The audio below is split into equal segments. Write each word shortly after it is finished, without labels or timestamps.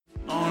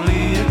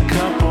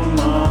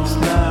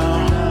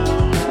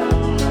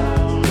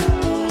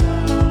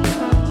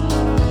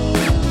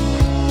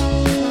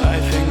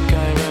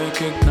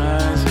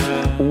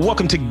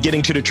to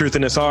Getting to the Truth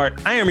in This Art.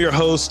 I am your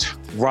host,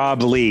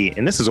 Rob Lee,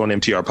 and this is on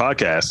MTR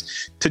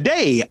Podcast.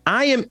 Today,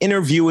 I am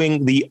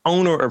interviewing the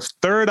owner of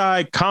Third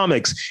Eye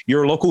Comics,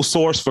 your local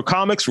source for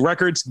comics,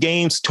 records,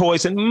 games,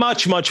 toys, and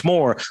much, much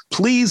more.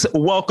 Please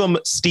welcome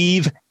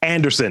Steve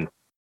Anderson.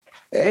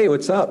 Hey,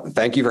 what's up?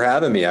 Thank you for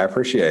having me. I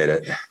appreciate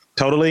it.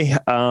 Totally.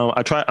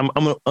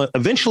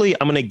 Eventually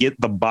I'm going to get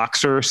the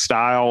boxer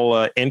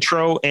style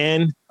intro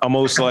in,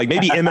 almost like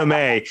maybe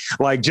MMA,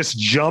 like just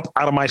jump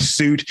out of my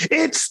suit.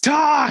 It's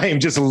time.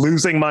 Just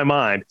losing my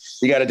mind.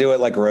 You got to do it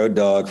like Road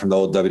Dogg from the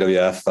old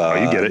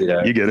WWF. You get it.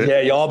 Yeah. You get it.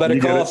 Yeah. Y'all better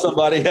call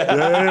somebody.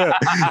 Yeah.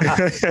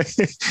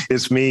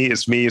 It's me.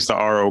 It's the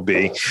ROB.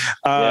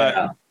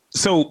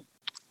 So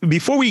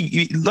before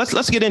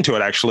let's get into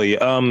it, actually.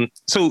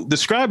 So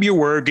describe your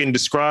work and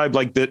describe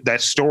like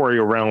that story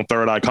around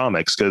Third Eye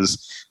Comics,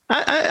 because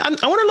I want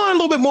to learn a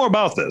little bit more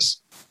about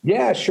this.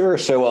 Yeah, sure.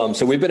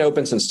 So we've been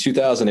open since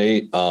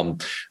 2008.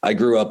 I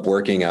grew up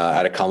working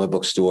at a comic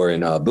book store in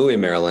Bowie,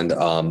 Maryland,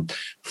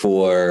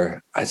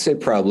 for I'd say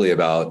probably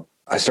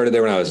I started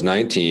there when I was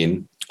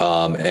 19.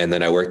 And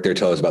then I worked there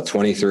till I was about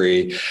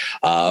 23.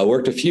 I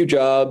worked a few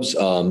jobs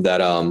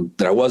that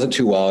I wasn't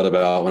too wild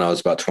about when I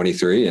was about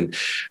 23. And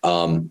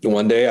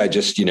one day I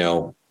just,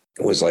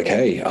 was like,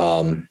 hey,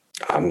 I'm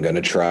going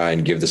to try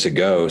and give this a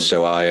go.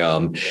 So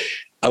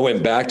I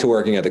went back to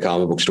working at the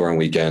comic book store on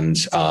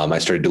weekends. I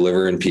started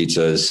delivering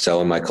pizzas,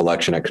 selling my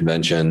collection at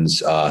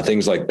conventions,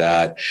 things like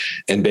that,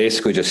 and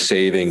basically just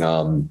saving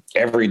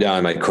every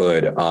dime I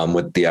could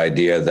with the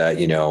idea that,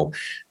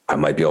 I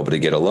might be able to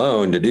get a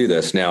loan to do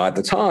this. Now, at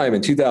the time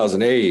in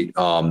 2008,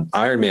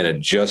 Iron Man had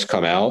just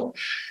come out,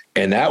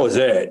 and that was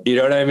it. You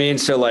know what I mean?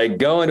 So like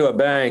going to a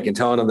bank and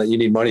telling them that you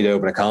need money to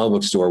open a comic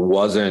book store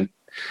wasn't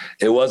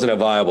a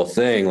viable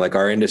thing. Like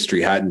our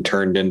industry hadn't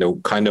turned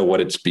into kind of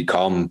what it's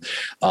become,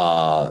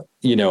 over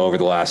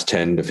the last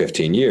 10 to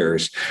 15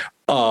 years.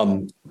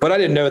 But I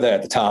didn't know that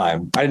at the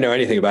time. I didn't know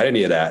anything about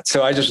any of that.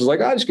 So I just was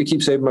like, I just could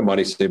keep saving my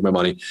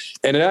money.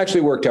 And it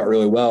actually worked out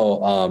really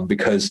well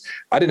because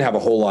I didn't have a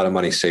whole lot of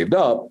money saved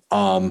up.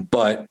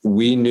 But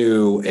we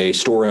knew a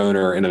store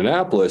owner in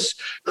Annapolis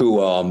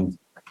who,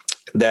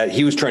 that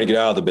he was trying to get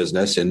out of the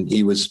business and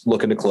he was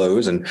looking to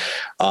close. And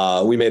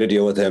we made a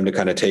deal with him to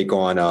kind of take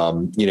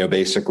on,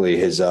 basically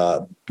his,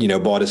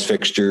 bought his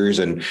fixtures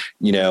and,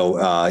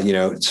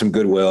 some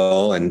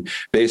goodwill, and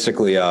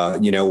basically,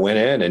 went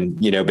in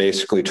and,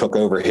 basically took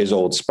over his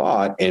old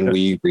spot, and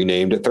we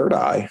renamed it Third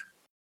Eye.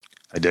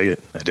 I dig it.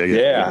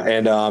 Yeah.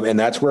 And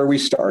that's where we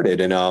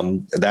started.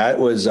 And that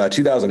was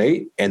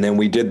 2008. And then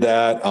we did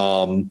that.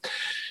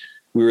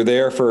 We were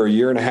there for a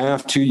year and a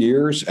half, 2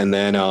 years. And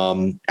then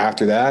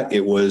after that,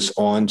 it was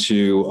on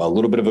to a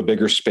little bit of a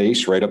bigger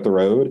space right up the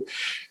road,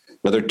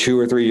 another 2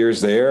 or 3 years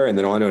there, and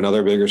then on to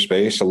another bigger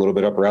space, a little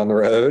bit up around the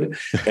road.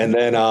 And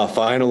then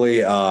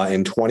finally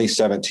in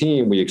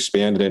 2017, we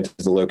expanded into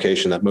the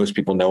location that most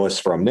people know us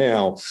from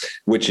now,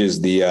 which is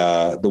the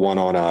one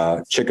on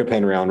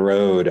Chickapin Round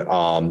Road.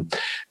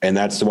 And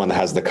that's the one that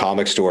has the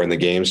comic store and the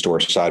game store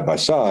side by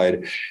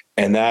side.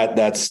 And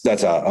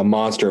that's a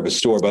monster of a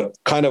store, but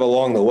kind of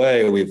along the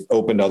way, we've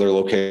opened other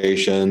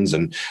locations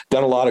and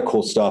done a lot of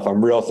cool stuff.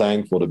 I'm real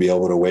thankful to be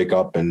able to wake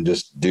up and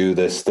just do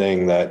this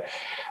thing that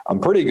I'm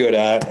pretty good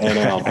at, and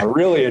I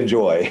really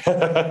enjoy.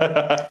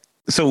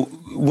 So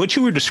what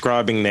you were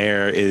describing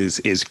there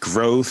is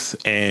growth,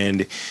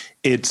 and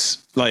it's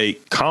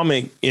like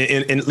comic,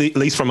 at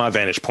least from my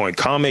vantage point,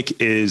 comic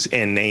is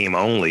in name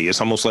only. It's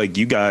almost like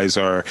you guys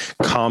are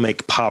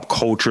comic, pop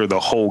culture, the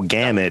whole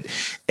gamut.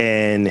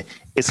 And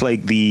it's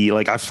like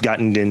I've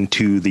gotten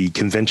into the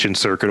convention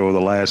circuit over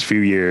the last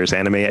few years,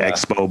 Anime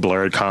Expo,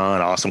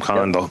 BlurredCon,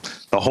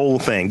 AwesomeCon, the whole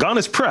thing. Gone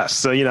is press.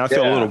 So, I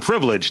feel a little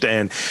privileged.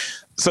 And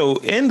so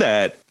in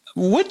that,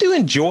 what do you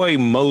enjoy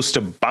most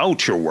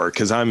about your work?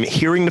 Because I'm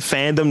hearing the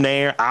fandom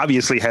there.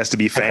 Obviously has to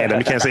be fandom.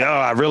 You can't say,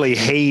 I really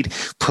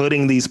hate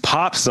putting these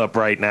pops up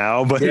right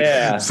now.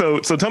 But so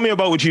tell me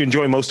about what you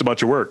enjoy most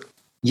about your work.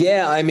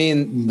 Yeah, I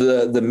mean,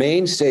 the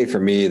mainstay for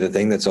me, the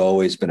thing that's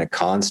always been a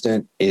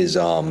constant is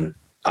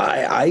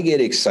I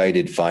get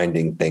excited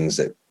finding things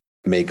that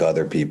make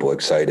other people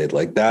excited.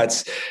 Like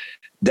that's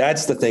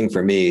the thing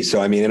for me. So,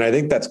 I mean, and I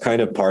think that's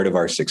kind of part of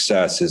our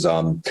success is,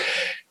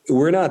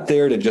 we're not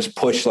there to just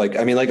push, I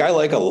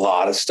like a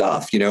lot of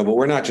stuff, but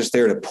we're not just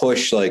there to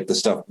push like the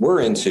stuff we're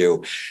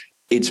into.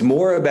 It's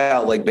more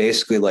about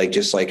basically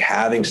just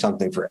having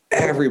something for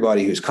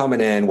everybody who's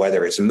coming in,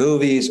 whether it's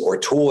movies or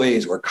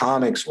toys or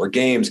comics or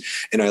games.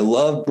 And I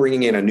love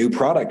bringing in a new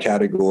product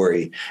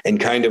category and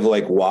kind of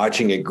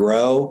watching it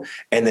grow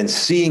and then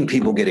seeing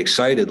people get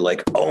excited.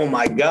 Like, oh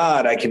my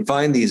God, I can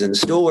find these in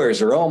stores,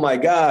 or, oh my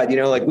God,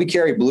 we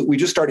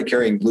just started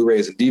carrying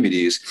Blu-rays and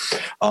DVDs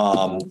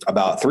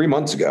about 3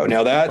 months ago.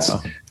 Now that's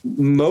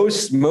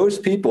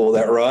most people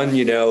that run,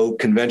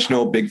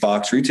 conventional big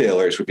box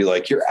retailers would be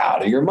like, you're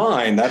out of your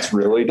mind. That's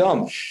really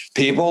dumb.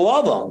 People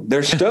love them.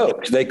 They're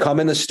stoked. They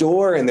come in the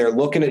store and they're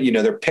looking at,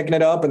 they're picking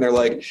it up and they're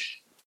like,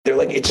 they're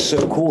like, it's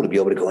so cool to be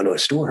able to go into a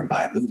store and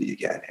buy a movie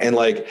again. And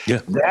like,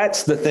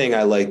 that's the thing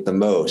I like the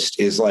most,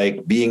 is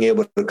like being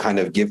able to kind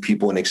of give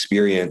people an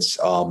experience,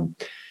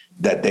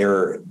 that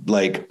they're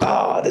like,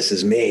 this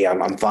is me.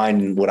 I'm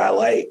finding what I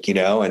like,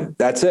 and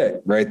that's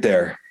it right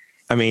there.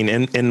 I mean,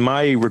 in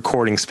my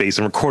recording space,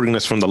 I'm recording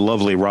this from the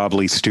lovely Rob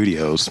Lee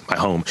Studios, my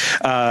home.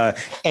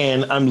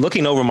 And I'm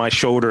looking over my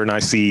shoulder and I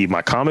see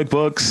my comic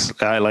books.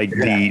 I like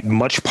the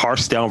much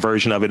parsed down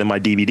version of it in my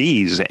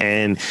DVDs.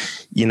 And,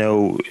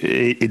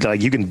 it's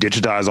like you can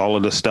digitize all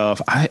of this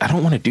stuff. I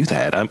don't want to do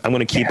that. I'm going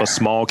to keep a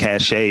small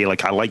cachet.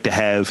 Like, I like to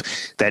have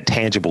that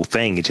tangible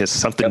thing. It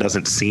just something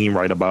doesn't seem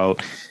right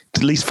about,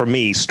 at least for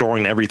me,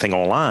 storing everything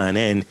online.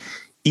 And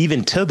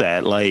even to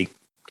that, like,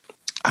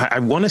 I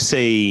want to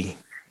say,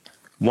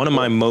 one of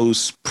my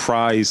most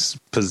prized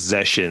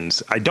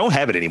possessions, I don't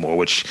have it anymore,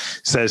 which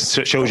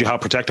shows you how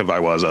protective I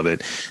was of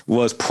it,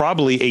 was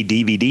probably a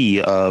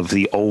DVD of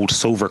the old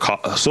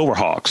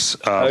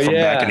Silverhawks from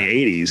back in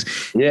the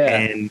 80s. Yeah.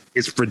 And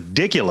it's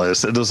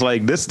ridiculous. It was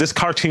like, this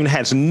cartoon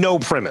has no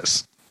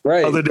premise.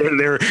 Right. Other than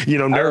their,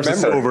 nerves of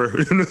silver.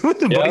 I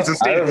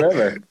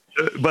remember.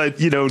 But,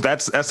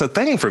 that's a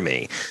thing for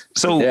me.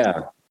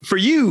 So for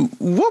you,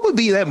 what would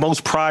be that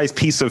most prized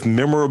piece of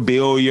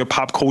memorabilia,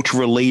 pop culture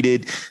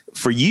related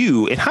for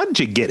you? And how did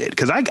you get it?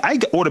 Because I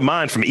ordered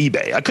mine from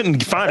eBay. I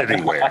couldn't find it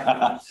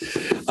anywhere.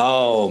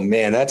 Oh,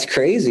 man, that's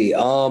crazy.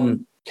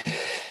 I'd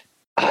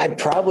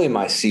probably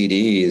my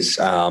CDs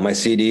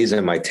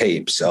and my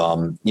tapes.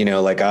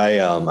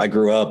 I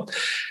grew up,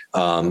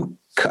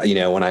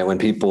 when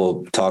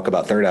people talk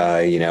about Third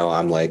Eye,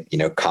 I'm like,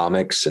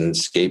 comics and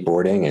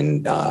skateboarding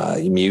and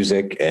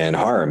music and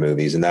horror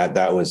movies. And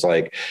that was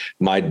like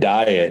my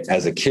diet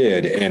as a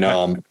kid. And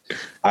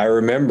I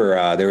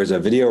remember there was a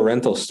video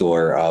rental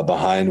store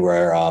behind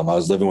where I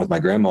was living with my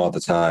grandma at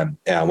the time.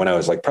 When I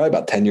was like probably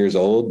about 9 years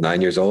old.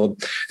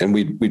 And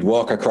we'd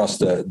walk across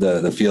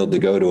the field to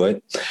go to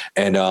it.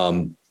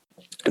 And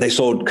they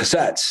sold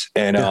cassettes.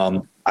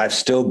 And I've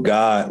still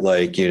got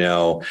my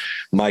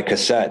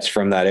cassettes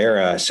from that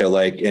era. So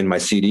like in my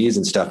CDs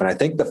and stuff. And I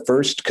think the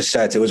first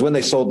cassettes, it was when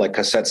they sold like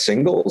cassette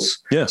singles.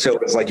 Yeah. So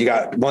it was like, you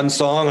got one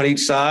song on each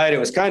side. It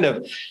was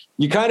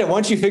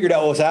once you figured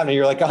out what was happening,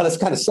 you're like, oh, this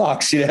kind of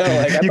sucks.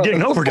 Like, you're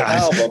getting over,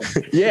 guys.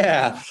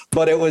 Yeah.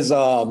 But it was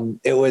Metallica,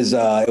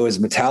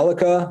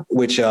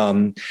 which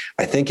I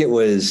think it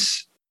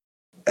was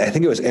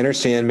Enter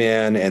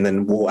Sandman. And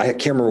then I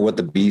can't remember what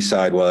the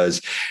B-side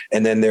was.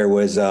 And then there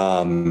was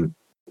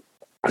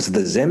it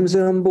the Zim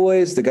Zim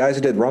Boys, the guys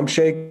who did Rump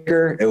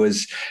Shaker? It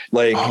was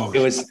like,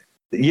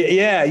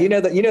 yeah. You know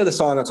the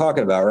song I'm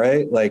talking about,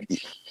 right? Like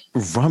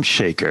Rump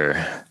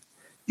Shaker.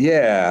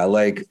 Yeah.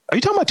 Like, are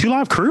you talking about 2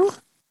 Live Crew?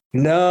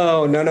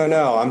 No.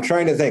 I'm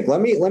trying to think.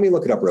 Let me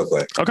look it up real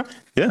quick. Okay.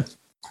 Yeah.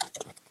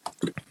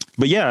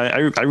 But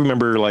yeah, I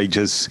remember like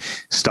just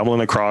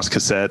stumbling across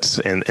cassettes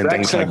and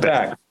things like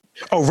that.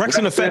 Oh, Rex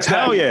and Effects.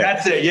 Hell yeah.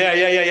 That's it.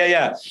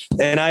 Yeah.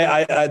 And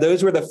I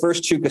those were the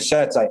first 2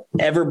 cassettes I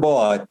ever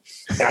bought.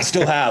 And I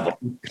still have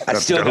them. I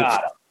still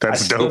got them.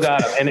 That's dope.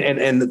 Got them.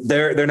 And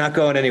they're not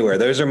going anywhere.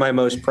 Those are my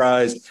most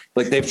prized.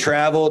 Like, they've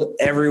traveled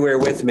everywhere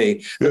with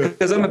me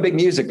because I'm a big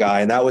music guy.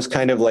 And that was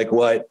kind of like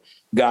what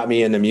got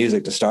me into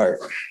music to start.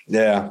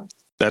 Yeah.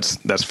 That's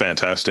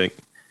fantastic.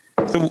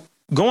 So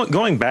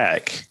going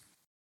back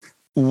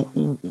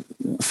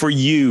for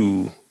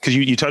you, because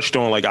you touched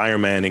on like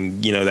Iron Man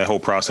and, that whole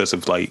process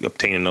of like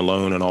obtaining a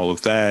loan and all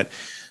of that,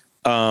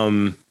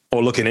 or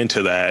looking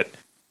into that.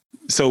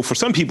 So for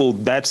some people,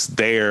 that's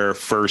their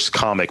first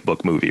comic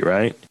book movie,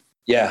 right?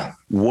 Yeah.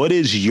 What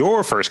is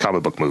your first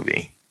comic book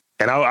movie?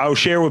 And I'll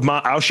share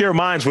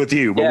mine with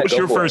you. But what's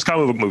your first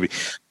comic book movie?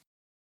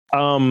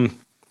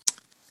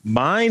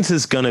 Mine's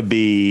is gonna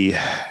be.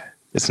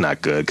 It's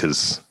not good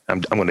because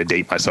I'm going to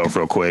date myself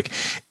real quick.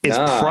 It's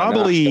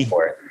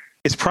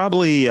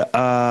probably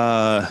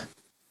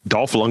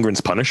Dolph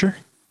Lundgren's Punisher.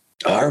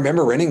 Oh, I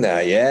remember renting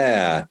that.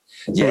 Yeah.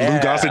 Lou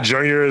Gossett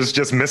Jr. is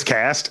just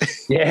miscast.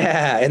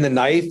 Yeah. And the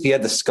knife, he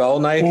had the skull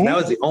knife. And that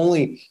was the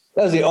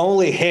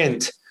only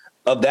hint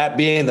of that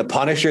being the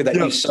Punisher that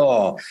you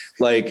saw.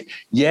 Like,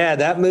 yeah,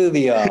 that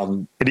movie.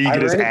 And he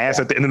get his ass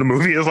at the end of the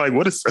movie. It's like,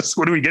 what is this?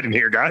 What are we getting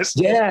here, guys?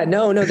 Yeah,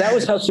 no, that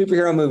was how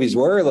superhero movies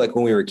were like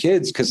when we were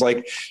kids. Cause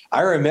like,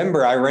 I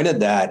remember I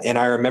rented that and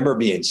I remember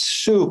being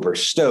super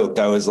stoked.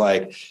 I was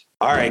like,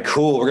 all right,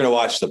 cool. We're going to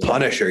watch the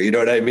Punisher. You know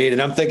what I mean?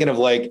 And I'm thinking of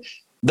like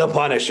the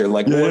Punisher,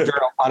 like War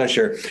Journal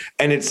Punisher.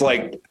 And it's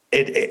like,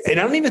 and I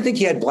don't even think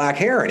he had black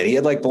hair in it. He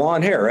had like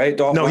blonde hair, right?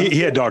 He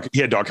had dark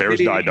hair. It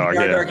was dyed dark.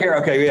 Yeah. Dark hair.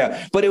 Okay.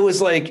 Yeah. But it was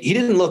like, he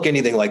didn't look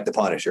anything like the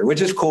Punisher,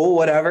 which is cool,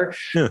 whatever.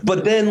 Yeah.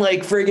 But then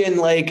like friggin'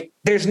 like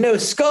there's no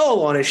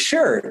skull on his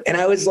shirt. And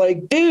I was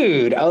like,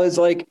 dude,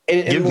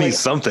 give me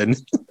something.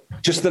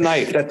 Just the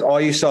knife. That's all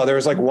you saw. There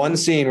was like one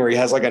scene where he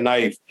has like a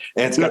knife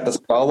and it's got the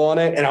skull on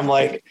it. And I'm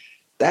like,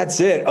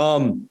 that's it.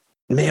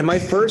 Man, my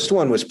first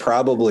one was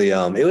probably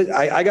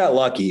I got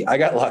lucky.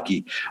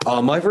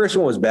 My first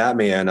one was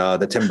Batman,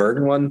 the Tim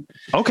Burton one.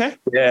 Okay.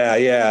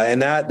 Yeah.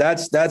 And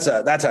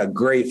that's a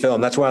great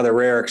film. That's one of the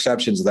rare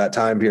exceptions of that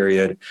time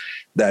period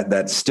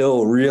that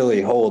still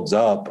really holds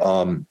up.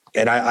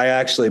 And I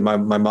actually my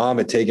mom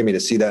had taken me to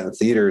see that in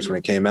theaters when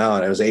it came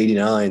out. It was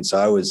 89. So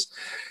I was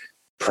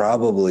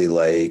probably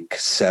like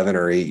 7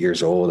 or 8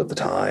 years old at the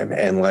time.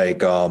 And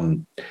like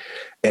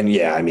and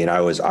yeah, I mean,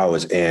 I was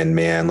in,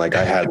 man. Like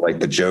I had like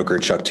the Joker,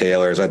 Chuck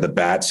Taylors. I had the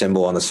bat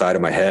symbol on the side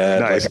of my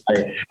head. Nice.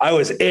 Like I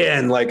was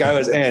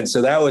in.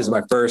 So that was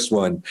my first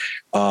one.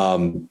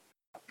 But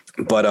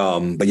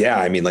yeah,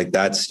 I mean, like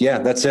that's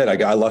it.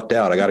 I lucked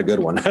out. I got a good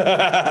one.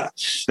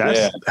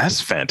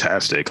 That's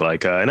fantastic.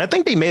 Like, and I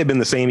think they may have been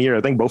the same year.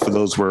 I think both of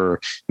those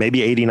were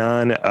maybe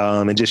 89.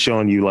 And just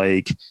showing you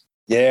like,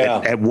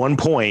 at one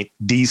point,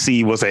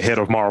 DC was ahead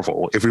of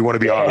Marvel, if we want to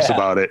be honest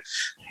about it.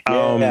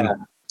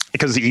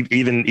 Because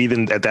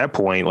even at that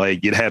point,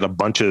 like it had a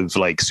bunch of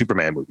like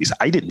Superman movies.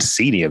 I didn't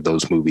see any of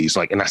those movies,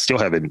 like, and I still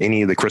haven't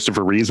any of the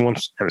Christopher Reeves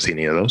ones. Haven't seen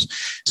any of those.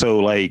 So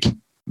like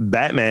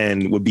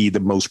Batman would be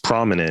the most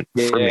prominent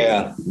for me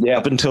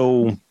up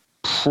until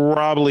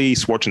probably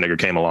Schwarzenegger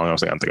came along. I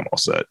was like, I think I'm all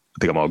set. I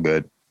think I'm all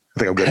good. I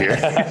think I'm good here.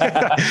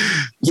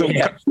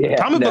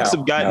 Comic books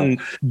have gotten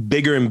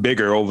bigger and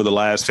bigger over the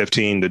last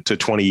 15 to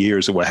 20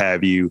 years or what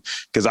have you.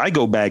 Because I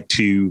go back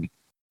to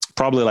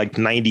probably like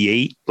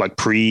 98, like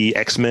pre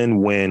X-Men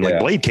when like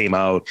Blade came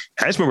out.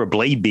 I just remember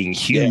Blade being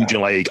huge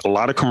and like a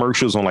lot of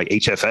commercials on like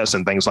HFS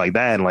and things like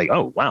that. And like,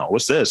 oh, wow,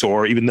 what's this?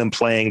 Or even them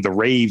playing the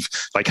rave,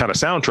 like kind of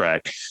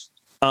soundtrack.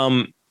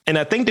 And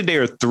I think that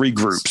there are three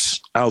groups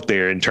out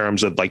there in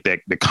terms of like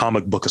the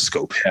comic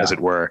bookoscope, as it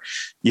were.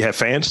 You have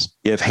fans,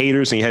 you have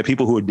haters, and you have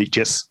people who are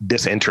just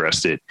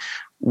disinterested.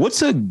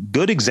 What's a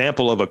good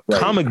example of a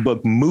comic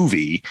book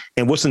movie,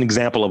 and what's an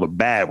example of a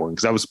bad one?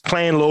 Because I was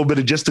playing a little bit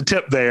of just a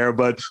tip there,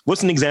 but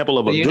what's an example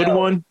of a good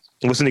one,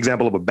 and what's an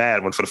example of a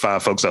bad one for the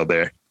five folks out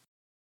there?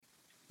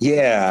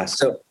 Yeah,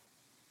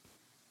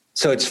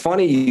 so it's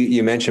funny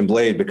you mentioned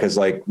Blade, because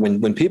like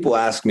when people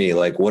ask me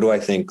like what do I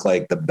think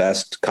like the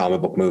best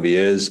comic book movie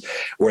is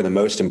or the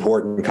most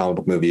important comic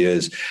book movie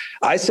is,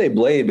 I say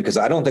Blade, because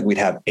I don't think we'd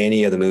have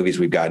any of the movies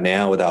we've got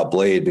now without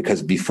Blade,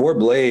 because before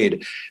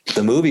Blade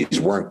the movies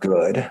weren't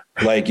good.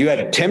 Like you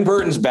had Tim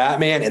Burton's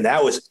Batman and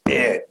that was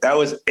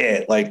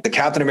it. Like the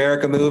Captain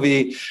America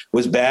movie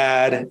was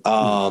bad.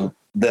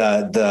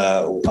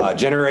 The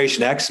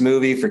Generation X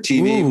movie for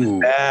TV was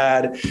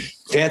bad.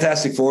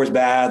 Fantastic Four is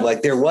bad.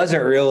 Like there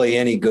wasn't really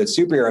any good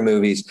superhero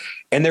movies,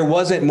 and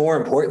more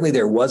importantly,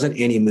 there wasn't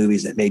any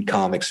movies that made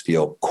comics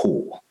feel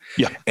cool.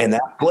 Yeah. And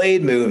that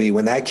Blade movie,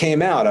 when that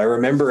came out, I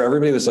remember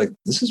everybody was like,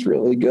 this is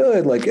really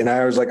good. Like, and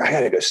I was like, I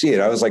gotta go see it.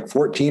 I was like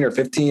 14 or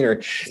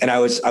 15 and I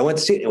went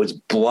to see it. It was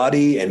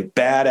bloody and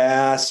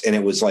badass, and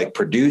it was like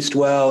produced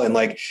well. And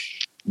like,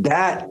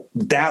 that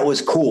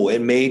was cool. It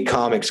made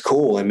comics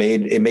cool. It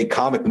made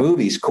comic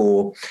movies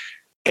cool.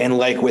 And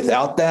like,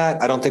 without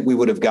that, I don't think we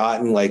would have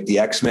gotten like the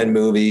X-Men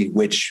movie,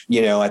 which,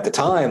 you know, at the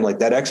time, like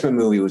that X-Men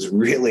movie was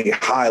really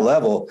high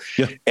level.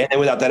 Yeah. And then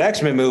without that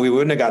X-Men movie, we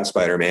wouldn't have gotten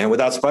Spider-Man.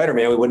 Without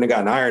Spider-Man, we wouldn't have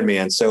gotten Iron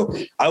Man. So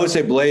I would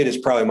say Blade is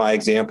probably my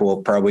example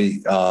of probably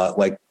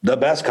like the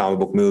best comic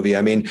book movie.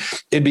 I mean,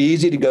 it'd be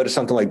easy to go to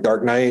something like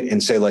Dark Knight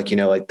and say like, you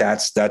know, like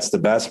that's the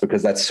best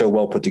because that's so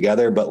well put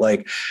together. But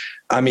like,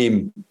 I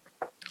mean,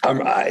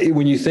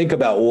 when you think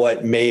about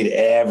what made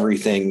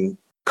everything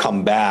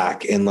come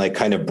back and like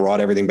kind of brought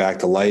everything back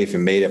to life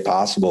and made it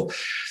possible,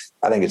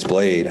 I think it's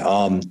Blade.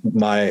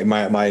 My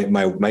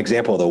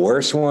example of the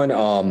worst one.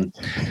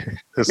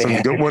 There's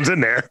some good ones in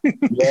there.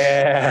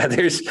 Yeah,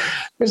 there's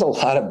a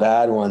lot of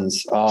bad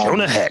ones.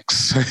 Jonah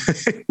Hex.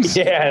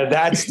 Yeah,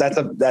 that's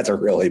a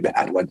really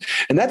bad one,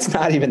 and that's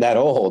not even that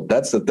old.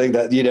 That's the thing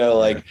that, you know,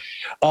 like,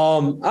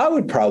 I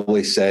would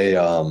probably say,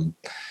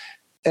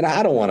 and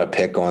I don't want to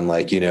pick on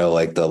like, you know,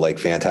 like the like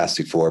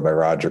Fantastic Four by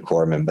Roger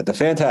Corman, but the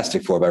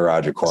Fantastic Four by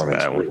Roger Corman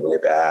is really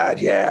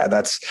bad. Yeah,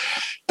 that's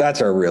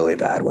a really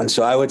bad one.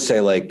 So I would say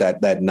like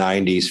that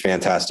 90s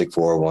Fantastic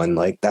Four one,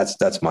 like that's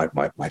my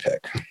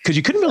pick. Because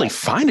you couldn't really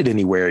find it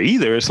anywhere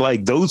either. It's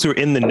like those who are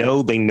in the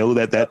know, they know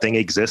that thing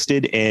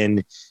existed.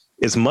 And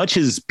as much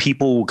as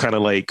people kind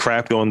of like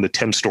crapped on the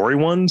Tim Story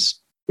ones,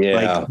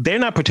 like they're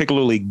not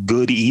particularly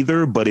good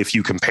either, but if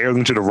you compare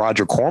them to the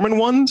Roger Corman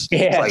ones,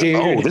 it's like,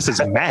 oh, this is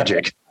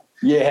magic.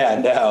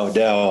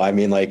 No. I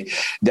mean, like,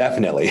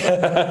 definitely.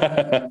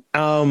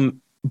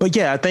 But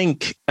yeah, I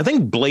think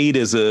Blade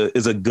is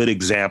a good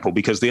example,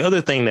 because the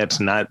other thing that's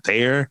not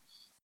there,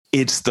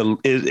 it's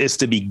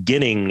the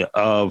beginning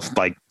of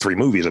like 3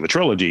 movies of a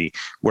trilogy.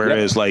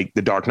 Whereas like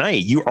The Dark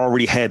Knight, you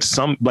already had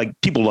some, like,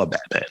 people love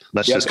Batman.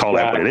 Let's just call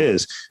that what it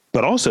is.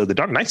 But also The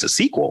Dark Knight's a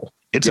sequel.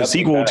 It's a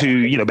sequel to,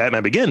 you know,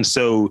 Batman Begins.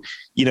 So,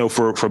 you know,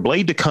 for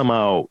Blade to come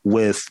out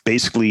with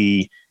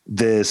basically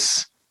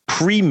this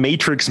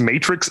pre-Matrix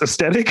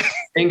aesthetic.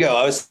 Bingo.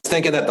 I was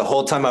thinking that the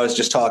whole time I was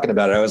just talking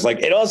about it. I was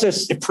like, it also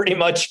pretty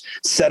much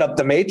set up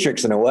the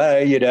Matrix in a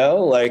way, you know,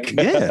 like,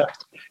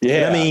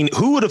 Yeah. And I mean,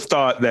 who would have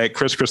thought that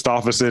Chris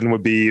Christopherson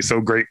would be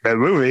so great in that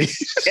movie?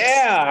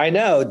 Yeah, I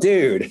know,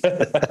 dude.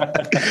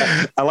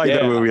 I like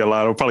that movie a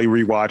lot. I'll probably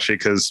rewatch it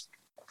because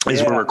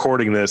as we're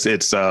recording this,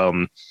 it's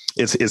around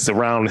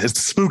it's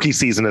spooky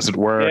season, as it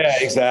were. Yeah,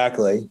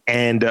 exactly.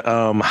 And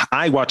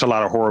I watch a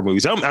lot of horror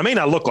movies. I may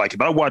not look like it,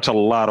 but I watch a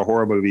lot of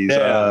horror movies.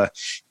 Yeah.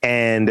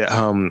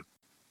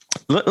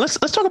 Let's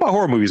talk about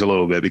horror movies a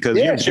little bit because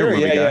sure.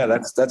 Yeah.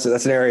 That's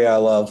an area I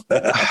love.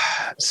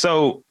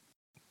 So,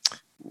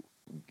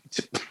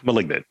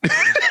 Malignant.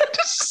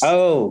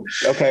 Oh,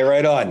 okay,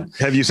 right on.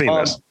 Have you seen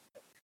this?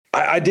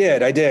 I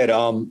did. Yeah,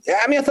 I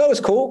mean, I thought it was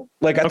cool.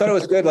 Like, I thought it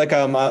was good.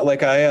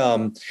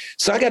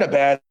 So I got a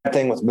bad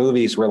thing with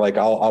movies where like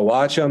I'll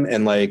watch them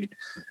and like,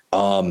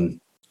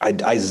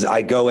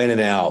 I go in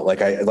and out.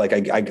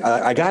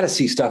 I got to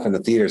see stuff in the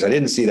theaters. I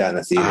didn't see that in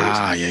the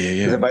theaters.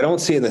 Yeah. If I don't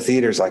see it in the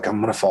theaters, like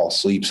I'm going to fall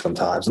asleep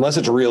sometimes, unless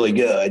it's really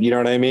good. You know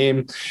what I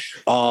mean?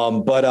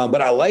 But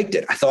I liked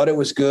it. I thought it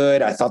was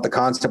good. I thought the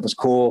concept was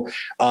cool.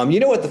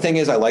 You know what the thing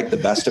is I liked the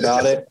best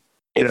about it?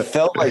 It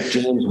felt like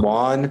James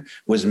Wan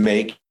was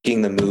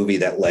making the movie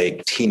that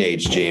like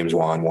teenage James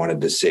Wan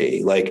wanted to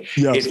see. Like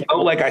it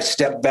felt like I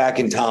stepped back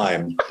in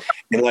time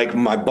and like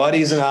my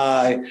buddies and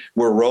I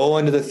were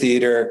rolling to the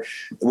theater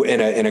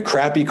in a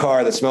crappy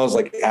car that smells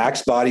like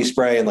Axe body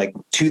spray in like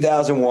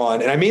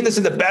 2001. And I mean this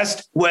in the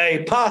best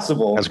way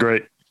possible. That's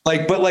great.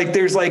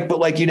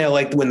 But you know,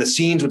 like when the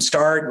scenes would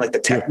start, like the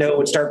techno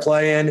would start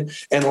playing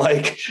and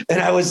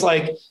I was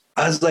like,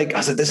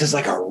 this is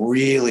like a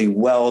really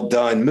well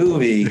done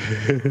movie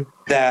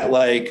that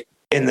like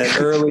in the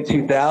early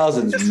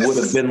 2000s would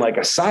have been like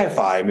a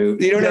sci-fi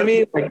movie. You know what I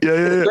mean? Like,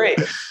 it's great.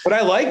 But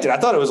I liked it. I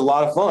thought it was a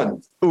lot of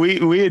fun.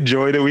 We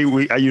enjoyed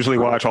it. I usually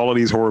watch all of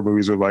these horror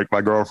movies with like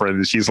my girlfriend,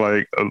 and she's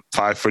like a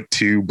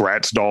 5'2"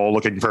 Bratz doll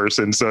looking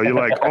person. So you're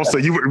like, also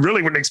you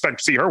really wouldn't expect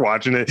to see her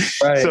watching it.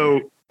 Right.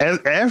 So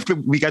after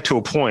we got to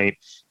a point,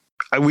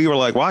 we were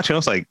like watching, I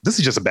was like, this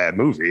is just a bad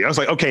movie. I was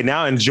like, okay,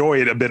 now enjoy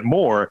it a bit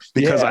more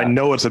because I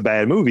know it's a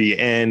bad movie.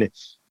 And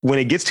when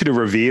it gets to the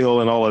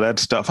reveal and all of that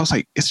stuff, I was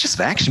like, it's just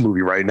an action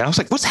movie right now. I was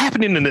like, what's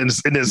happening in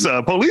this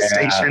police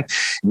station?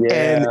 Yeah.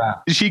 And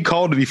she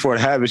called me before it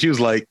happened. She was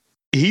like,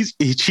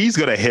 she's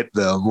going to hit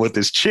them with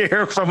his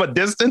chair from a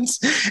distance.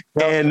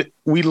 And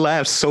we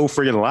laughed so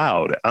freaking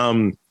loud.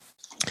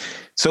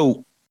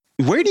 So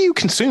where do you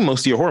consume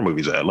most of your horror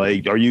movies at?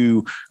 Like, are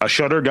you a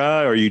Shudder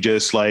guy? Or are you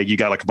just like, you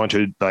got like a bunch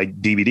of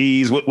like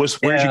DVDs?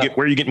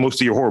 Where you get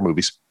most of your horror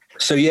movies?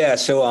 So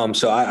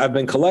I've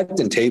been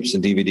collecting tapes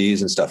and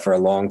DVDs and stuff for a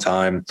long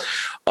time.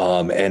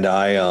 And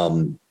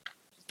I'll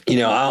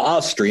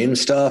stream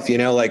stuff,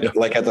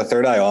 like at the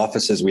Third Eye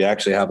offices, we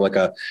actually have like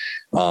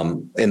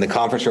in the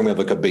conference room, we have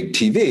like a big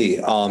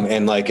TV.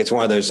 And like, it's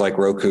one of those like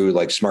Roku,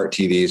 like smart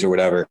TVs or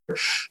whatever.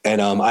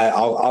 And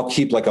I'll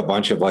keep like a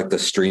bunch of like the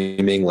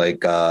streaming,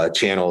 like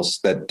channels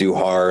that do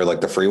horror,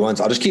 like the free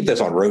ones. I'll just keep this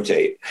on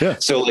rotate. Yeah.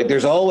 So like,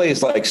 there's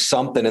always like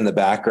something in the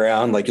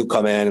background, like you'll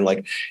come in and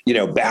like,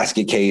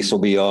 Basket Case will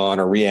be on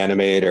or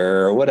Reanimator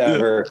or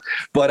whatever. Yeah.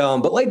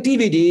 But like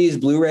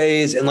DVDs,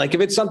 Blu-rays, and like,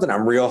 if it's something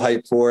I'm real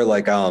hyped for,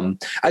 like,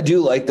 I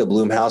do like the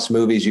Blumhouse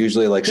movies,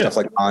 usually like stuff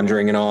like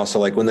Conjuring and all. So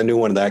like when the new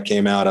one of that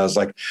came out, I was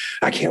like,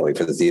 I can't wait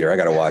for the theater. I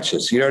got to watch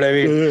this. You know what I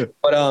mean?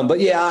 Yeah. But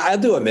yeah, I'll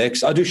do a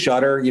mix. I'll do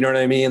Shudder. You know what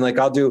I mean? Like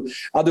I'll do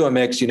a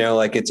mix,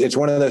 like it's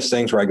one of those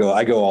things where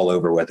I go all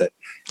over with it.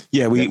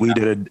 Yeah. We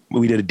did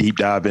a deep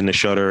dive into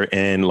Shudder,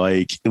 and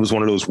like, it was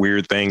one of those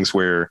weird things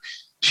where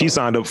she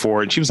signed up for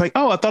it. And she was like,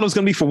 oh, I thought it was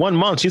going to be for 1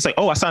 month. She's like,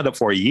 oh, I signed up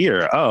for a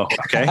year. Oh,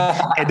 okay.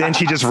 And then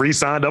she just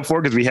re-signed up for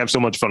it because we have so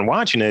much fun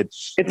watching it.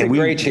 It's a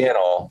great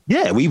channel.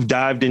 Yeah. We've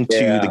dived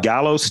into the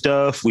Gallows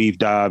stuff. We've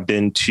dived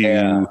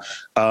into,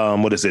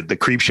 what is it? The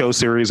Creep Show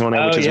series on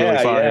it, which is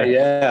really fire.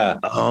 Yeah.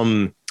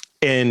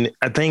 And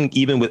I think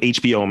even with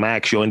HBO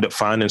Max, you'll end up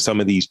finding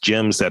some of these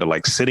gems that are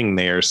like sitting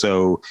there.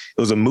 So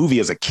it was a movie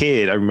as a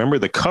kid. I remember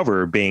the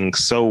cover being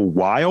so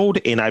wild,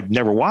 and I've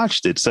never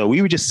watched it. So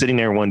we were just sitting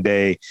there one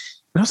day,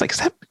 and I was like, is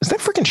that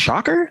freaking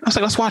Shocker? I was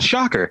like, let's watch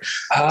Shocker.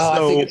 I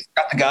think it's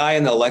got the guy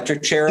in the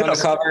electric chair on the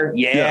cover.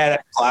 Yeah,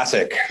 that's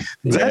classic.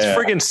 That's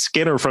freaking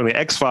Skinner from the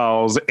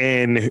X-Files.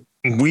 And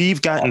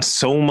we've gotten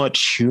so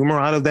much humor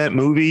out of that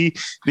movie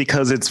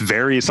because it's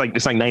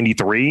like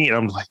 93. And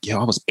I'm like,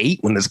 I was 8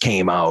 when this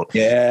came out.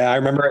 Yeah, I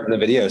remember it in the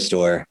video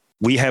store.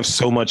 We have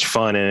so much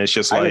fun. And it's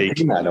just like, I haven't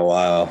seen that in a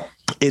while.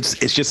 It's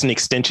just an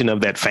extension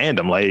of that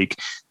fandom. Like,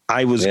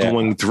 I was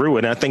going through it.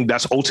 And I think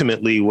that's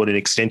ultimately what an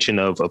extension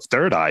of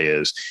Third Eye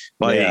is.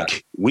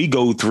 Like we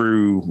go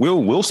through,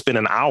 we'll spend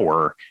an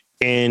hour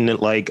in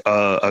like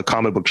a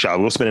comic book shop.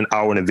 We'll spend an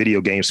hour in a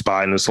video game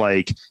spot, and it's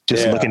like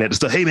just looking at the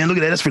stuff. Hey man, look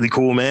at that. That's really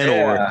cool, man.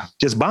 Or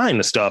just buying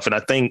the stuff. And I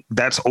think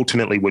that's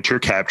ultimately what you're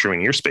capturing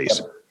in your space.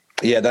 Yep.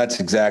 Yeah, that's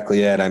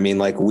exactly it. I mean,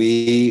 like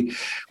we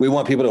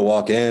want people to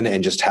walk in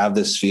and just have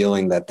this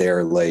feeling that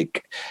they're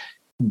like,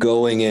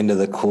 going into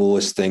the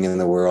coolest thing in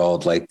the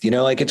world. Like,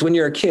 like it's when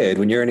you're a kid,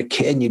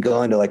 and you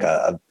go into like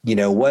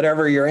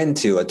whatever you're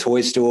into, a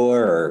toy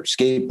store or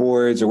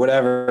skateboards or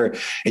whatever.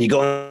 And you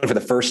go in for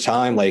the first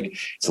time, like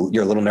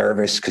you're a little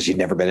nervous because you've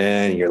never been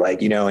in, and you're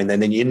like, and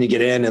then you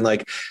get in and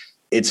like,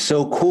 it's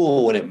so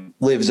cool when it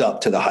lives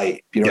up to the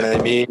hype. You know what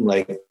I mean?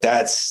 Like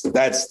that's,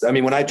 I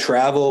mean, when I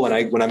travel,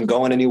 when I'm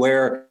going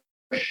anywhere,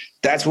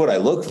 that's what I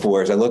look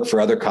for. Is I look for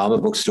other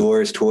comic book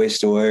stores, toy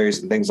stores,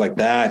 and things like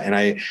that. And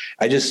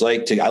I just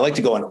like to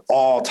go on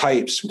all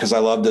types because I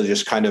love to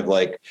just kind of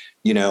like,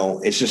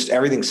 it's just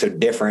everything's so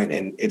different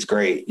and it's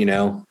great.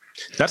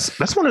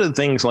 That's one of the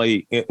things.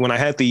 Like when I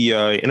had the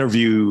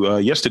interview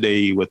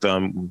yesterday with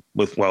at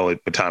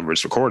the time of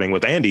this recording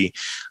with Andy,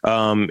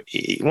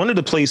 one of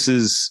the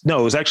places, no,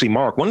 it was actually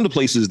Mark. One of the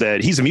places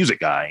that he's a music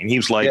guy, and he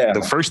was like,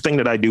 the first thing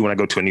that I do when I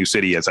go to a new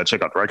city is I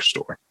check out the record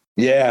store.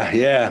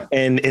 Yeah.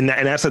 And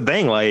that's the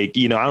thing. Like,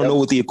 I don't know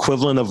what the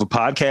equivalent of a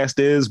podcast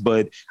is,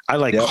 but I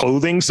like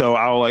clothing. So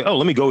I'll like,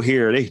 let me go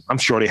here. I'm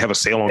sure they have a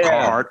sale on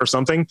Carhartt or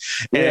something.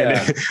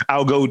 And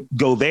I'll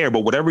go there. But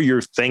whatever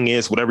your thing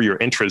is, whatever your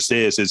interest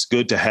is, it's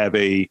good to have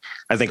a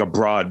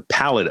broad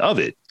palette of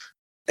it.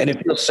 And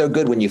it feels so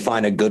good when you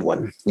find a good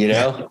one,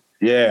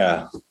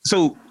 Yeah.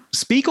 So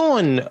speak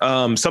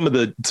on some of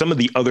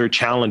the other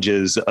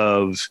challenges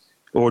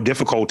or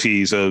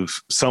difficulties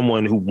of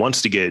someone who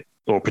wants to get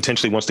or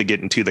potentially wants to get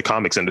into the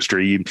comics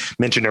industry. You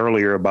mentioned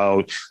earlier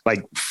about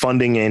like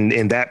funding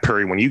in that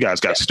period when you guys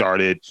got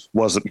started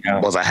was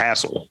a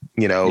hassle,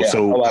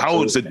 So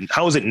how is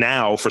it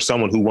now for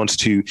someone who wants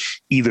to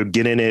either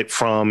get in it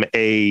from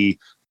a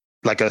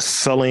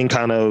selling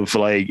kind of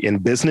like in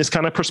business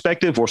kind of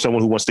perspective, or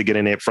someone who wants to get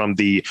in it from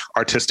the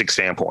artistic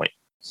standpoint?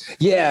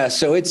 Yeah.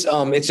 So it's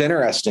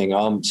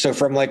interesting. So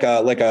from like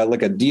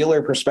a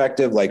dealer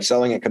perspective, like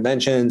selling at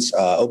conventions,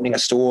 opening a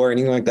store,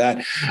 anything like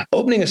that,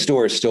 opening a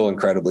store is still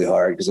incredibly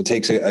hard because it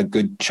takes a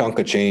good chunk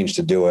of change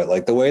to do it.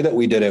 Like the way that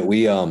we did it,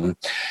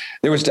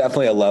 there was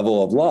definitely a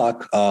level of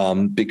luck,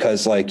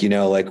 because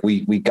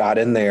we got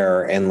in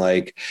there and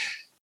like,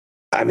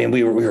 I mean,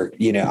 we were,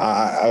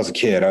 I was a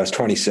kid, I was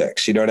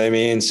 26, you know what I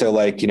mean? So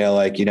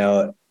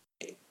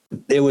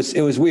it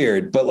was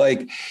weird, but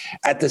like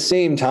at the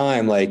same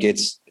time, like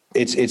it's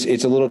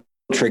a little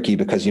tricky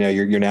because,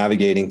 you're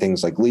navigating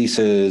things like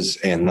leases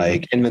and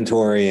like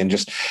inventory and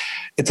just,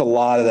 it's a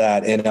lot of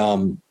that.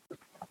 And,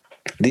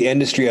 the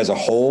industry as a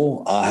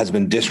whole, has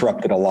been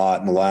disrupted a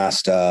lot in the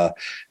last,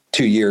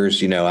 2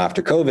 years,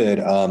 after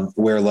COVID,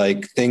 where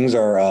like things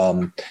are,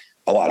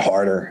 a lot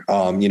harder,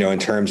 in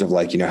terms of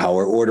like, how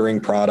we're ordering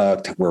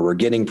product, where we're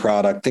getting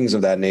product, things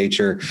of that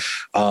nature.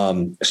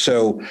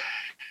 So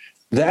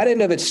that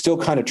end of it's still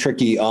kind of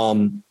tricky.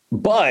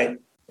 But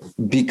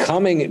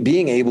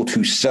being able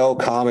to sell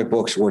comic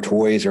books or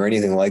toys or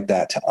anything like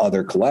that to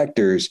other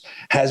collectors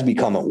has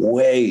become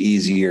way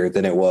easier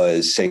than it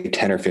was, say,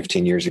 10 or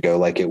 15 years ago.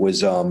 Like it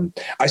was,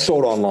 I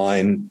sold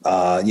online,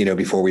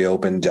 before we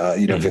opened,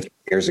 15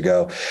 years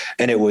ago,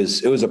 and it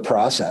was a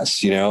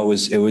process.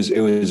 It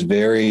was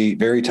very,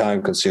 very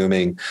time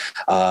consuming.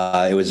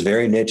 It was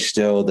very niche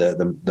still.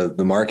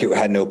 The market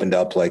hadn't opened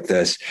up like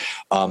this,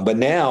 but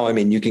now, I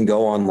mean, you can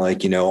go on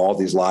like all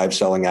these live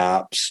selling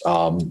apps,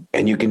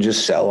 and you can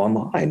just sell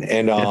online,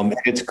 and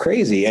it's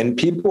crazy. And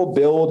people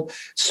build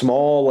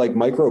small like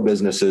micro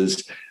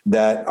businesses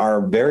that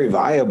are very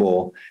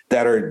viable,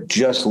 that are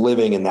just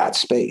living in that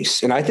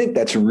space. And I think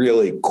that's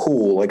really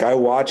cool. Like I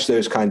watch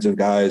those kinds of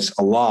guys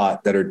a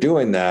lot that are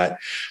doing that,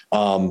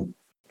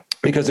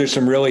 because there's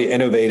some really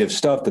innovative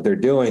stuff that they're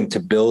doing to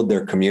build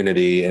their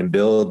community and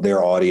build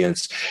their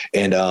audience,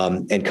 and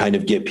kind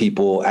of get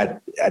people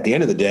at the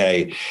end of the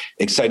day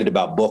excited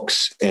about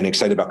books and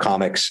excited about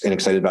comics and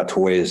excited about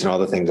toys and all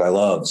the things I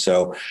love.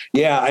 So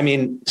yeah, I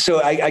mean,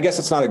 so I guess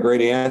it's not a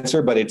great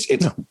answer, but it's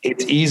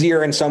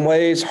easier in some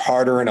ways,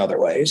 harder in other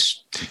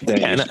ways.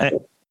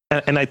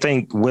 And I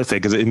think with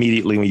it, because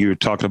immediately when you were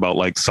talking about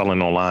like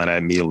selling online, I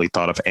immediately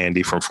thought of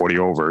Andy from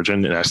 40-Year-Old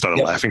Virgin, and I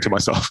started laughing to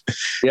myself.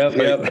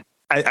 Yep.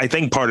 I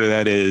think part of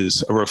that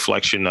is a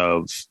reflection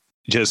of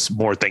just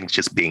more things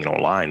just being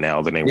online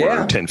now than they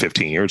were 10,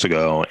 15 years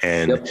ago.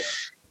 And,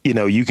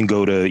 you can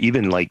go to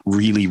even like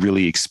really,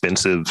 really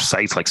expensive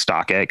sites like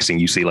StockX and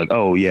you see like,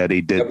 oh yeah,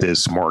 they did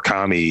this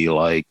Murakami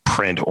like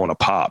print on a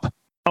pop.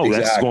 Oh,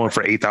 that's going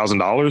for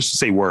 $8,000.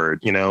 Say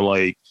word,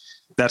 like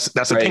that's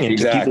the thing.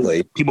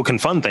 Exactly. People can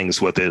fund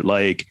things with it.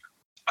 Like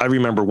I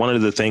remember one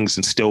of the things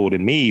instilled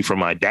in me from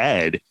my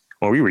dad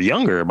when we were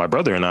younger, my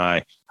brother and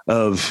I,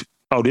 of,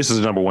 oh, this is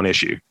the number one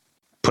issue.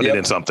 Put it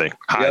in something,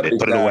 hide it,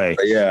 put it away.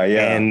 Yeah.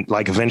 And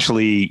like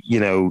eventually,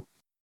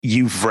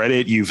 you've read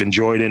it, you've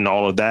enjoyed it and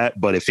all of that.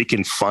 But if it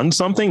can fund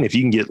something, if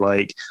you can get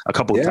like a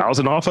couple of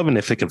thousand off of it, and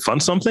if it can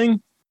fund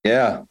something,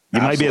 you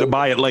might be able to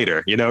buy it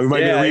later. You might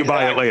be able to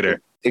rebuy it later.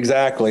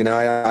 Exactly. No,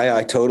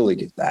 I totally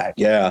get that.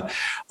 Yeah.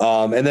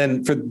 And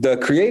then for the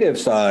creative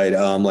side,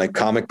 like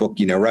comic book,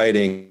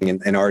 writing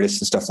and artists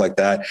and stuff like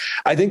that,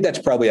 I think that's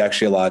probably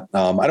actually a lot.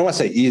 I don't want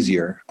to say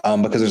easier,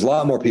 because there's a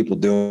lot more people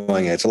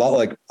doing it. It's a lot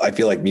like, I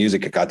feel like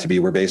music it got to be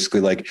where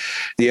basically like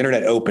the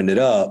internet opened it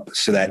up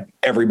so that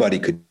everybody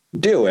could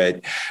do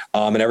it,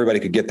 and everybody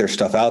could get their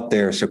stuff out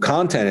there. So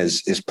content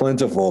is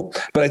plentiful.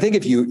 But I think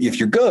if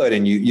you're good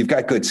and you've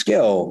got good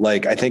skill,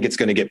 like I think it's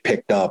going to get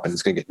picked up and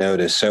it's going to get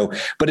noticed. So,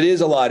 but it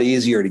is a lot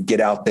easier to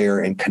get out there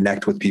and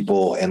connect with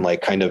people and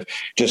like kind of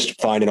just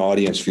find an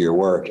audience for your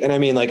work. And I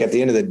mean, like at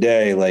the end of the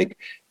day, like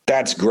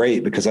that's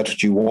great because that's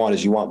what you want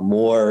is you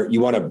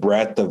want a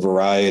breadth of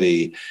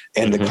variety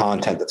in the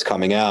content that's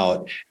coming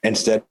out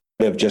instead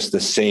of just the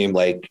same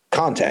like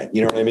content.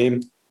 You know what I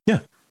mean? Yeah.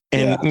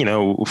 And,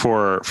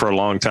 for a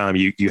long time,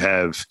 you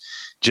have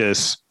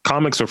just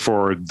comics are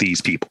for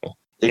these people.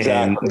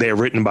 Exactly. And they're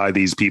written by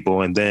these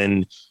people. And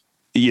then,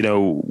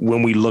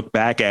 when we look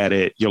back at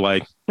it, you're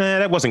like,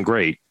 that wasn't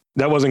great.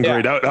 That wasn't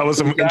great. That was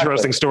some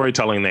interesting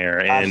storytelling there.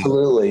 And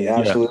absolutely.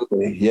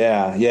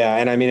 Yeah.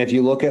 And I mean, if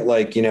you look at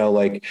like,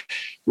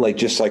 like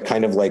just like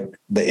kind of like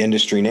the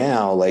industry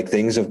now, like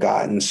things have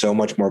gotten so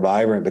much more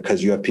vibrant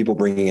because you have people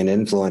bringing in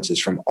influences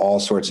from all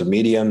sorts of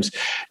mediums,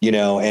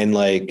 and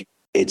like,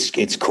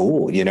 it's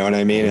cool. You know what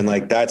I mean? And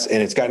like and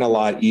it's gotten a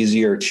lot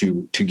easier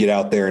to get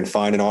out there and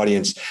find an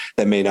audience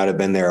that may not have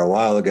been there a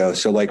while ago.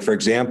 So like, for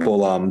example,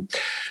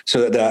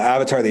 so the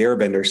Avatar, the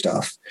Airbender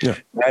stuff,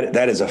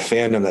 that is a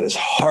fandom that is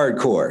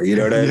hardcore. You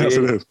know what I mean? It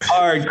is.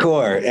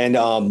 Hardcore.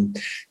 And,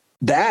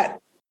 that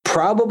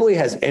probably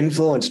has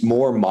influenced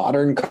more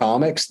modern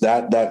comics,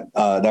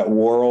 that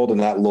world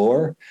and that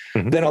lore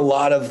than a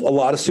lot of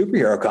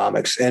superhero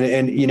comics.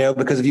 And,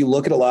 because if you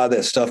look at a lot of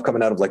that stuff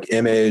coming out of like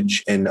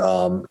Image and,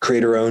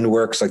 creator owned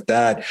works like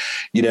that,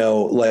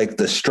 like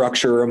the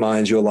structure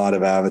reminds you a lot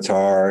of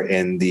Avatar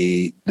and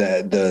the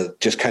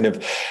just kind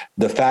of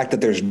the fact that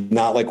there's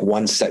not like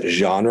one set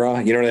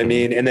genre, you know what I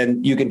mean? And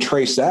then you can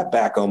trace that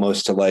back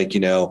almost to like,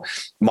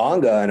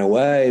 manga in a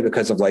way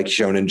because of like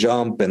Shonen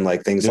Jump and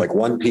like things like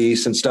One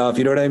Piece and stuff.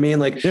 You know what I mean?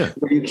 Like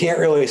you can't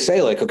really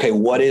say like, okay,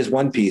 what is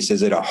One Piece?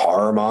 Is it a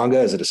horror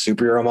manga? Is it a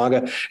superhero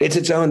manga? It's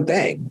its own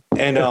thing.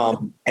 And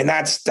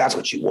that's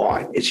what you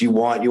want. You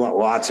want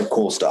lots of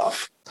cool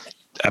stuff.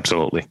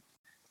 Absolutely.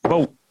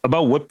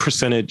 About what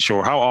percentage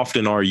or how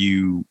often are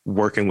you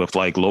working with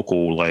like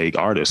local like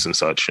artists and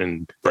such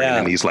and bringing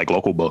in these like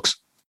local books?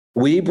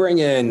 We bring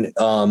in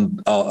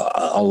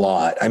a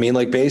lot. I mean,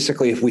 like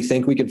basically, if we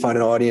think we can find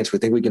an audience, we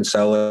think we can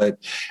sell it,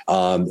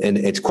 and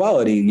it's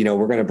quality.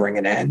 We're going to bring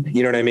it in.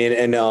 You know what I mean?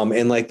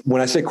 And like when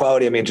I say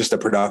quality, I mean just the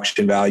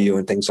production value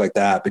and things like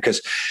that.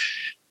 Because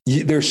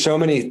there's so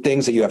many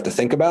things that you have to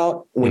think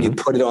about when you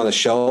put it on the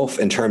shelf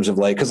in terms of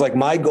like, cause like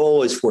my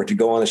goal is for it to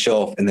go on the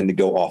shelf and then to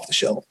go off the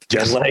shelf.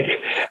 Yes. And like,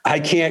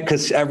 I can't,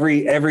 cause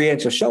every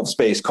inch of shelf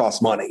space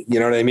costs money. You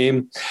know what I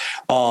mean?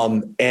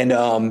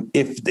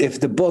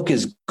 If the book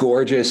is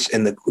gorgeous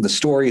and the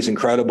story is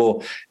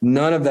incredible,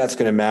 none of that's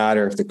going to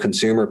matter if the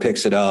consumer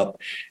picks it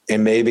up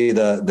and maybe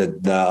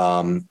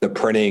the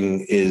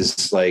printing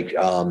is like,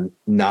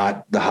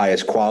 not the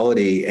highest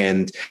quality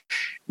and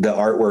the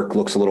artwork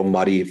looks a little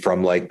muddy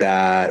from like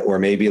that, or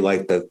maybe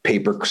like the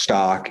paper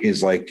stock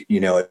is like,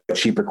 a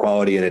cheaper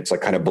quality and it's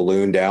like kind of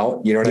ballooned out.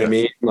 You know what I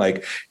mean?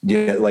 Like,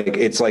 like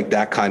it's like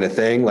that kind of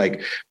thing.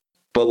 Like,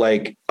 but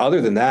like,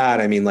 other than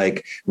that, I mean,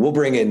 like we'll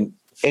bring in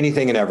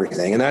anything and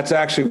everything. And that's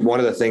actually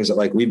one of the things that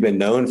like we've been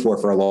known for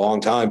a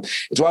long time.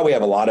 It's why we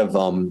have a lot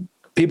of,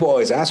 people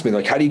always ask me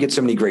like, how do you get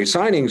so many great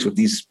signings with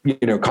these,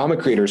 comic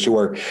creators who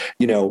are,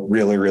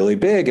 really, really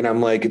big? And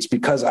I'm like, it's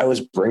because I was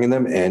bringing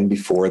them in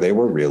before they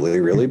were really,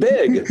 really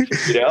big,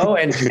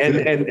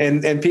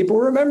 and people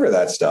remember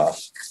that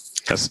stuff.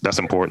 That's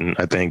important.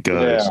 I think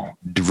it's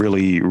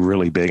really,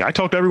 really big. I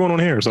talk to everyone on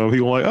here. So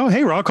people are like, oh,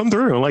 hey, Rob, come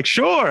through. I'm like,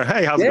 sure.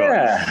 Hey, how's it going?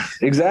 Yeah,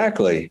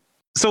 exactly.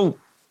 So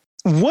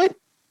what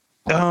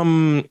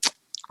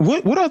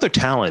other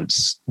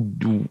talents,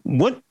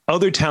 what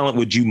other talent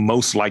would you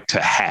most like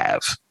to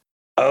have?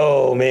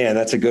 Oh man,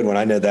 that's a good one.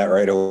 I know that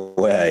right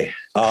away.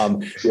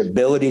 The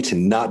ability to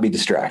not be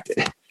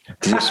distracted,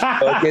 to just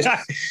focus,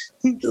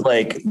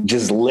 like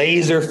just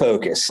laser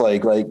focus,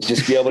 like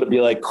just be able to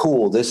be like,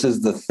 cool, this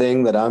is the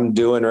thing that I'm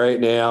doing right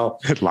now.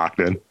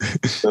 Locked in.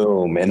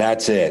 Boom. And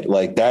that's it.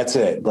 Like, that's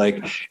it.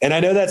 Like, and I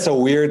know that's a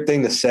weird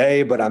thing to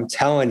say, but I'm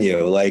telling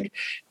you, like,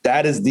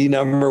 that is the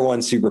number one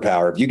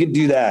superpower. If you can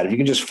do that, if you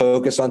can just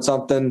focus on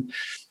something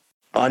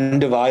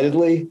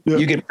undividedly,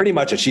 you can pretty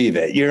much achieve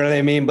it. You know what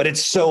I mean? But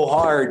it's so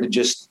hard to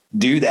just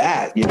do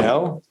that,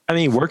 I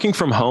mean, working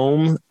from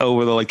home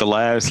over the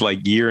last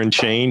year and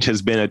change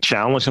has been a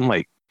challenge. I'm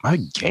like, my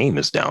game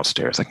is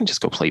downstairs. I can just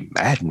go play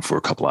Madden for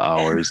a couple of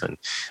hours and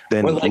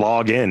then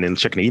log in and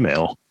check an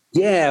email.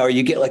 Yeah. Or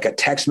you get like a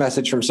text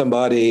message from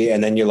somebody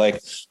and then you're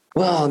like,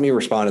 well, let me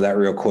respond to that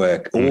real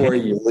quick. Or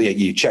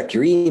you check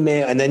your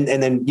email and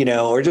then,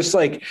 or just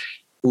like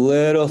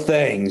little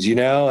things,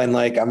 and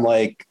like, I'm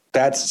like,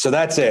 That's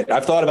it.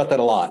 I've thought about that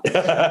a lot.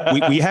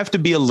 we have to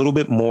be a little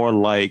bit more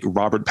like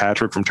Robert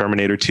Patrick from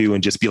Terminator 2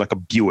 and just be like a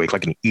Buick,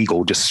 like an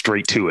eagle, just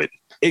straight to it.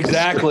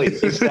 Exactly.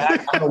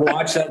 I'm going to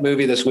watch that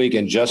movie this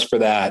weekend just for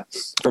that.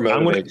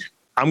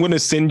 I'm going to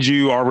send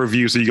you our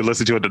review so you can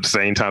listen to it at the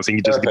same time. So you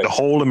can just get the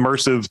whole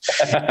immersive.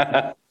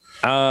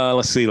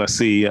 Let's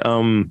see.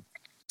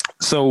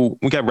 So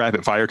we got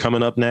rapid fire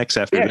coming up next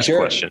after this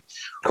question.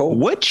 Cool.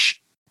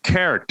 Which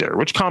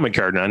comic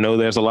character? I know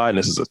there's a lot, and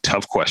this is a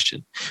tough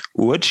question.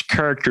 Which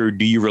character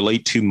do you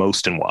relate to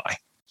most and why?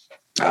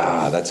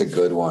 That's a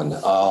good one.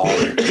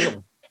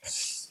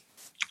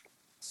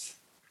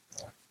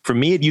 For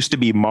me, it used to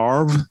be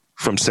Marv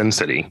from Sin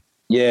City.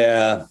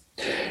 Yeah.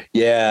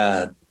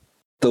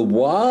 The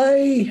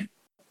why?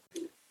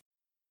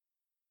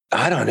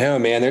 I don't know,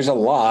 man. There's a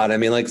lot. I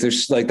mean,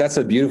 that's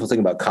a beautiful thing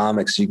about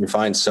comics. You can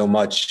find so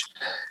much,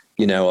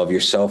 of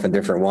yourself in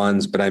different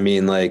ones. But I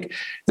mean,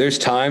 there's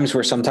times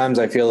where sometimes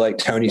I feel like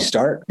Tony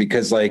Stark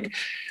because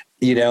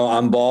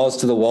I'm balls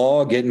to the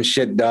wall, getting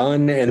shit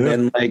done. And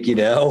then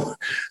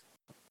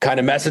kind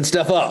of messing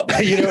stuff up,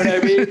 you know what I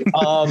mean?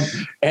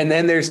 And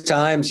then there's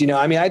times,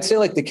 I'd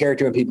say the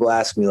character when people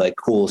ask me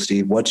cool,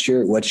 Steve, what's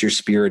your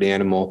spirit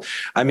animal?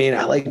 I mean,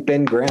 I like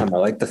Ben Graham. I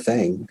like the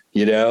Thing,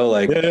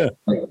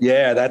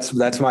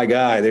 that's my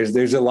guy.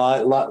 There's a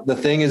lot. The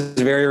Thing is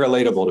very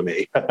relatable to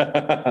me.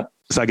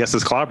 So I guess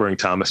it's clobbering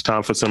time. It's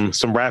time for some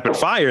rapid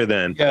fire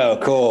then. Yeah,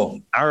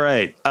 cool. All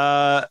right.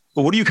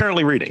 What are you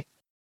currently reading?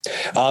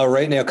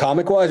 Right now,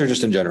 comic wise or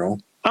just in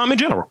general? In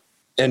general.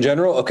 In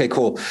general? Okay,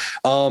 cool.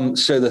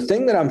 So the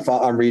thing that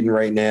I'm reading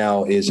right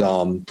now is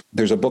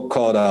there's a book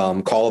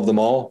called Call of Them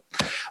All.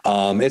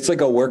 It's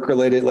a work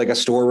related, a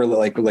store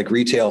like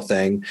retail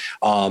thing.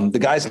 The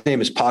guy's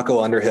name is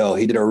Paco Underhill.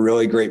 He did a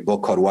really great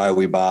book called Why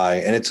We Buy,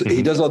 and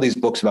he does all these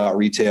books about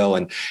retail,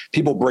 and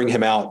people bring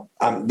him out.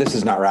 This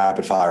is not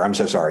rapid fire. I'm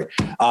so sorry.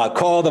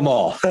 Call Them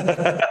All.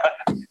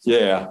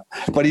 Yeah,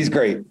 but he's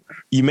great.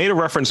 You made a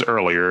reference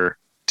earlier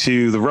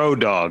to the Road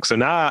Dogg. So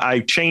now I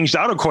changed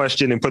out a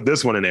question and put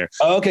this one in there.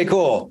 Okay,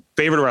 cool.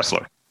 Favorite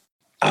wrestler?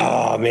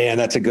 Oh man,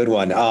 that's a good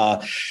one.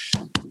 Taz.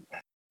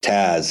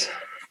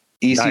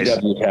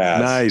 ECW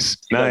Taz.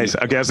 Nice.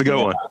 Okay, that's a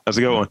good one.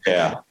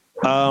 Yeah.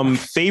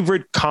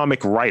 Favorite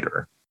comic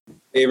writer?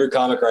 Grant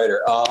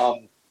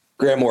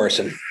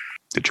Morrison.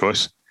 Good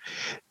choice.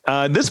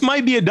 This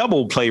might be a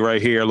double play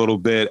right here a little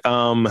bit.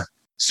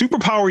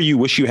 Superpower you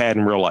wish you had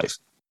in real life?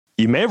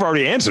 You may have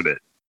already answered it.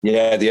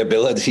 Yeah, the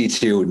ability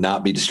to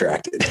not be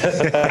distracted.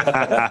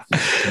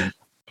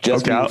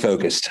 Just being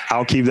focused.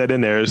 I'll keep that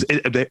in there.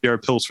 There are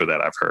pills for that,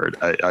 I've heard.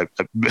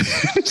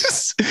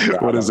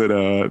 What is it?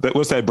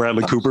 What's that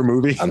Bradley Cooper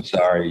movie? I'm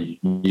sorry.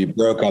 You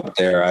broke up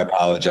there. I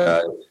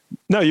apologize.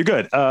 No, you're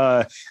good.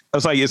 I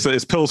was like,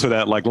 it's pills for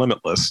that, like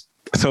Limitless.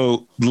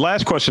 So the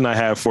last question I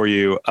have for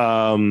you,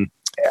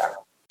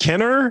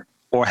 Kenner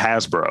or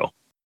Hasbro?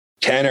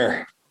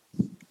 Kenner.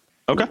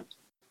 Okay.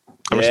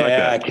 I respect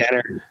that.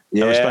 Kenner.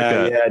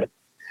 Yeah.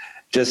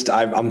 Just,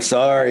 I'm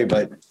sorry,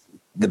 but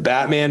the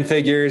Batman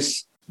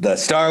figures, the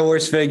Star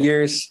Wars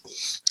figures.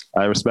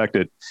 I respect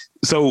it.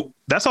 So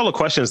that's all the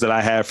questions that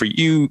I have for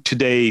you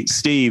today,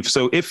 Steve.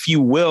 So if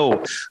you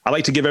will, I'd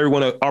like to give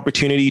everyone an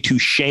opportunity to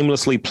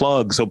shamelessly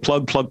plug. So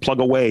plug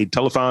away.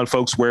 Telephone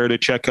folks where to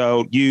check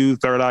out you,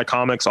 Third Eye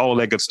Comics, all of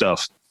that good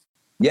stuff.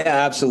 Yeah,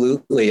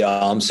 absolutely.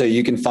 So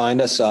you can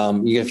find us,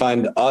 and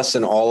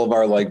all of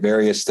our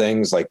various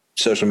things like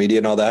social media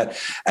and all that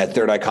at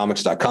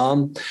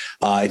thirdeyecomics.com.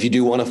 If you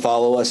do want to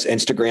follow us,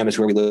 Instagram is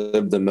where we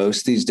live the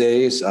most these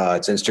days.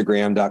 It's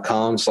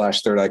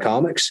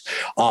Instagram.com/thirdeyecomics.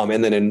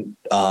 And then in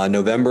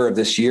November of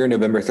this year,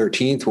 November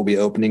 13th, we'll be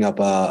opening up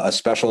a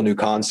special new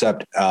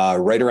concept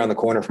right around the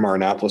corner from our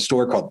Annapolis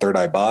store called Third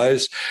Eye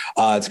Buys.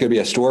 It's going to be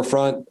a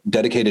storefront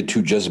dedicated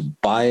to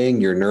just buying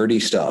your nerdy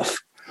stuff.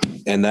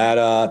 And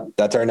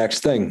that's our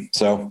next thing.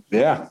 So,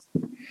 yeah.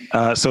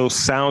 So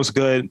sounds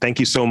good. Thank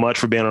you so much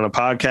for being on the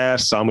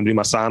podcast. So I'm going to do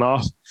my sign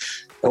off.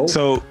 Cool.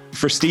 So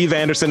for Steve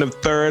Anderson of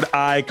Third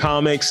Eye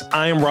Comics,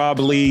 I am Rob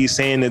Lee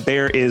saying that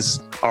there is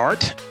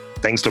art,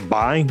 things to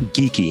buy,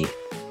 geeky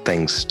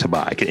things to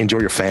buy. Enjoy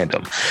your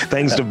fandom.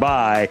 Things to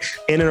buy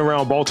in and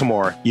around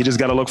Baltimore. You just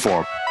got to look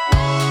for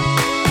them.